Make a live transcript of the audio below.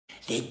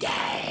the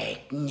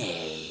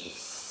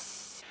darkness.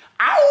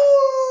 Ow!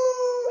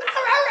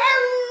 Ow, ow,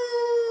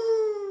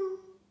 ow!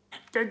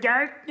 The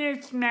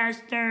darkness,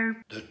 Master.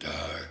 The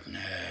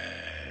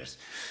darkness.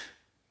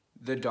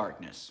 The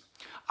darkness.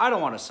 I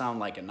don't want to sound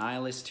like a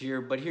nihilist here,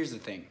 but here's the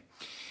thing.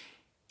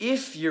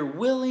 If you're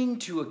willing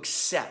to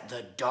accept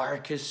the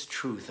darkest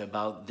truth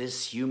about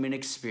this human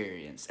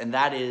experience, and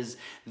that is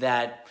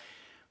that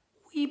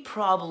we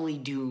probably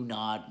do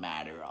not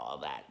matter all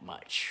that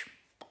much.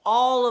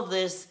 All of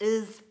this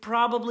is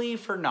probably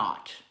for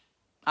naught.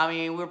 I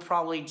mean, we're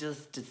probably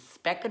just a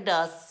speck of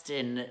dust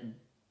in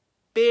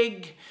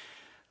big,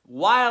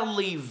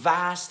 wildly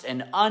vast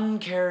and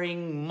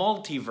uncaring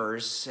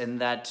multiverse,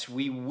 and that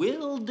we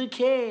will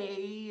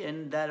decay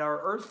and that our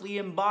earthly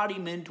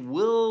embodiment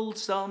will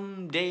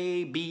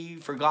someday be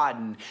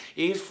forgotten.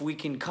 If we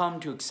can come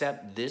to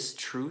accept this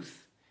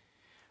truth,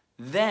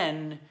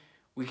 then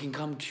we can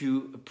come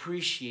to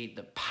appreciate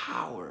the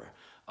power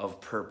of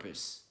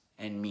purpose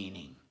and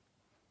meaning.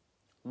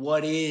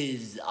 What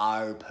is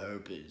our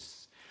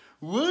purpose?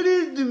 What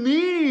is the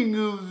meaning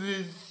of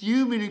this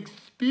human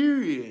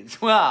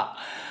experience? Well,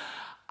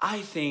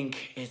 I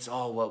think it's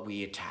all what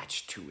we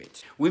attach to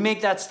it. We make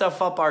that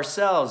stuff up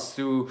ourselves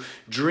through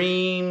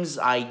dreams,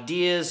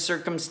 ideas,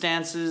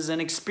 circumstances,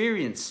 and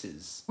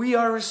experiences. We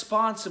are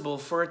responsible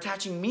for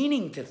attaching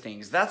meaning to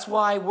things. That's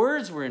why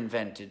words were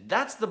invented.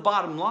 That's the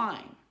bottom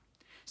line.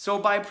 So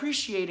by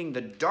appreciating the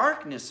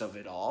darkness of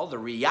it all, the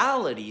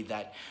reality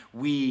that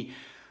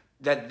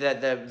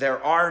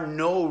there are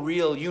no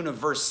real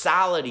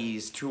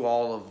universalities to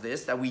all of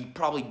this, that we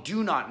probably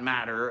do not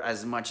matter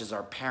as much as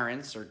our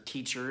parents or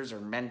teachers or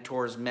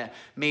mentors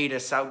made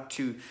us out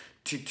to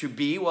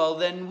be, well,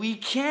 then we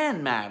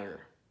can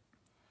matter.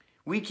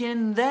 We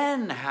can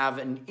then have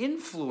an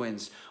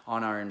influence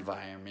on our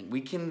environment. We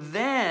can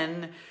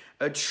then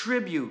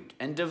attribute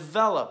and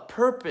develop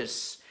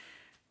purpose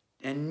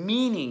and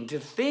meaning to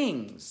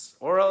things,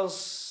 or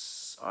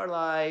else our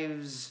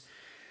lives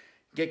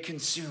get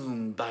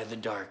consumed by the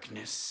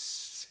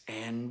darkness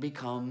and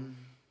become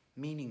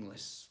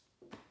meaningless.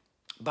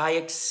 By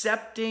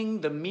accepting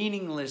the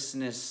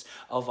meaninglessness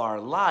of our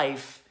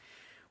life,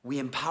 we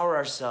empower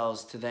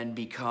ourselves to then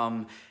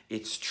become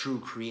its true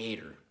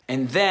creator.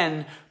 And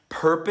then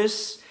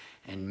purpose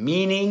and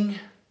meaning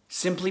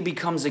simply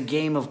becomes a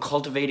game of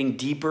cultivating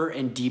deeper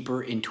and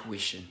deeper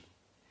intuition.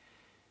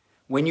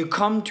 When you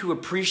come to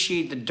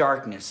appreciate the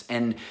darkness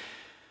and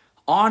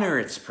honor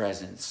its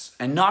presence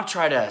and not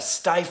try to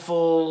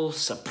stifle,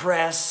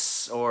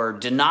 suppress, or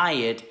deny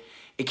it,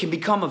 it can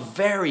become a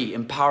very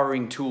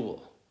empowering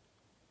tool.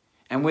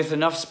 And with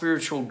enough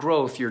spiritual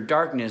growth, your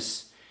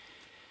darkness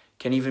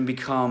can even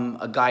become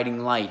a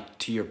guiding light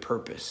to your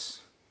purpose.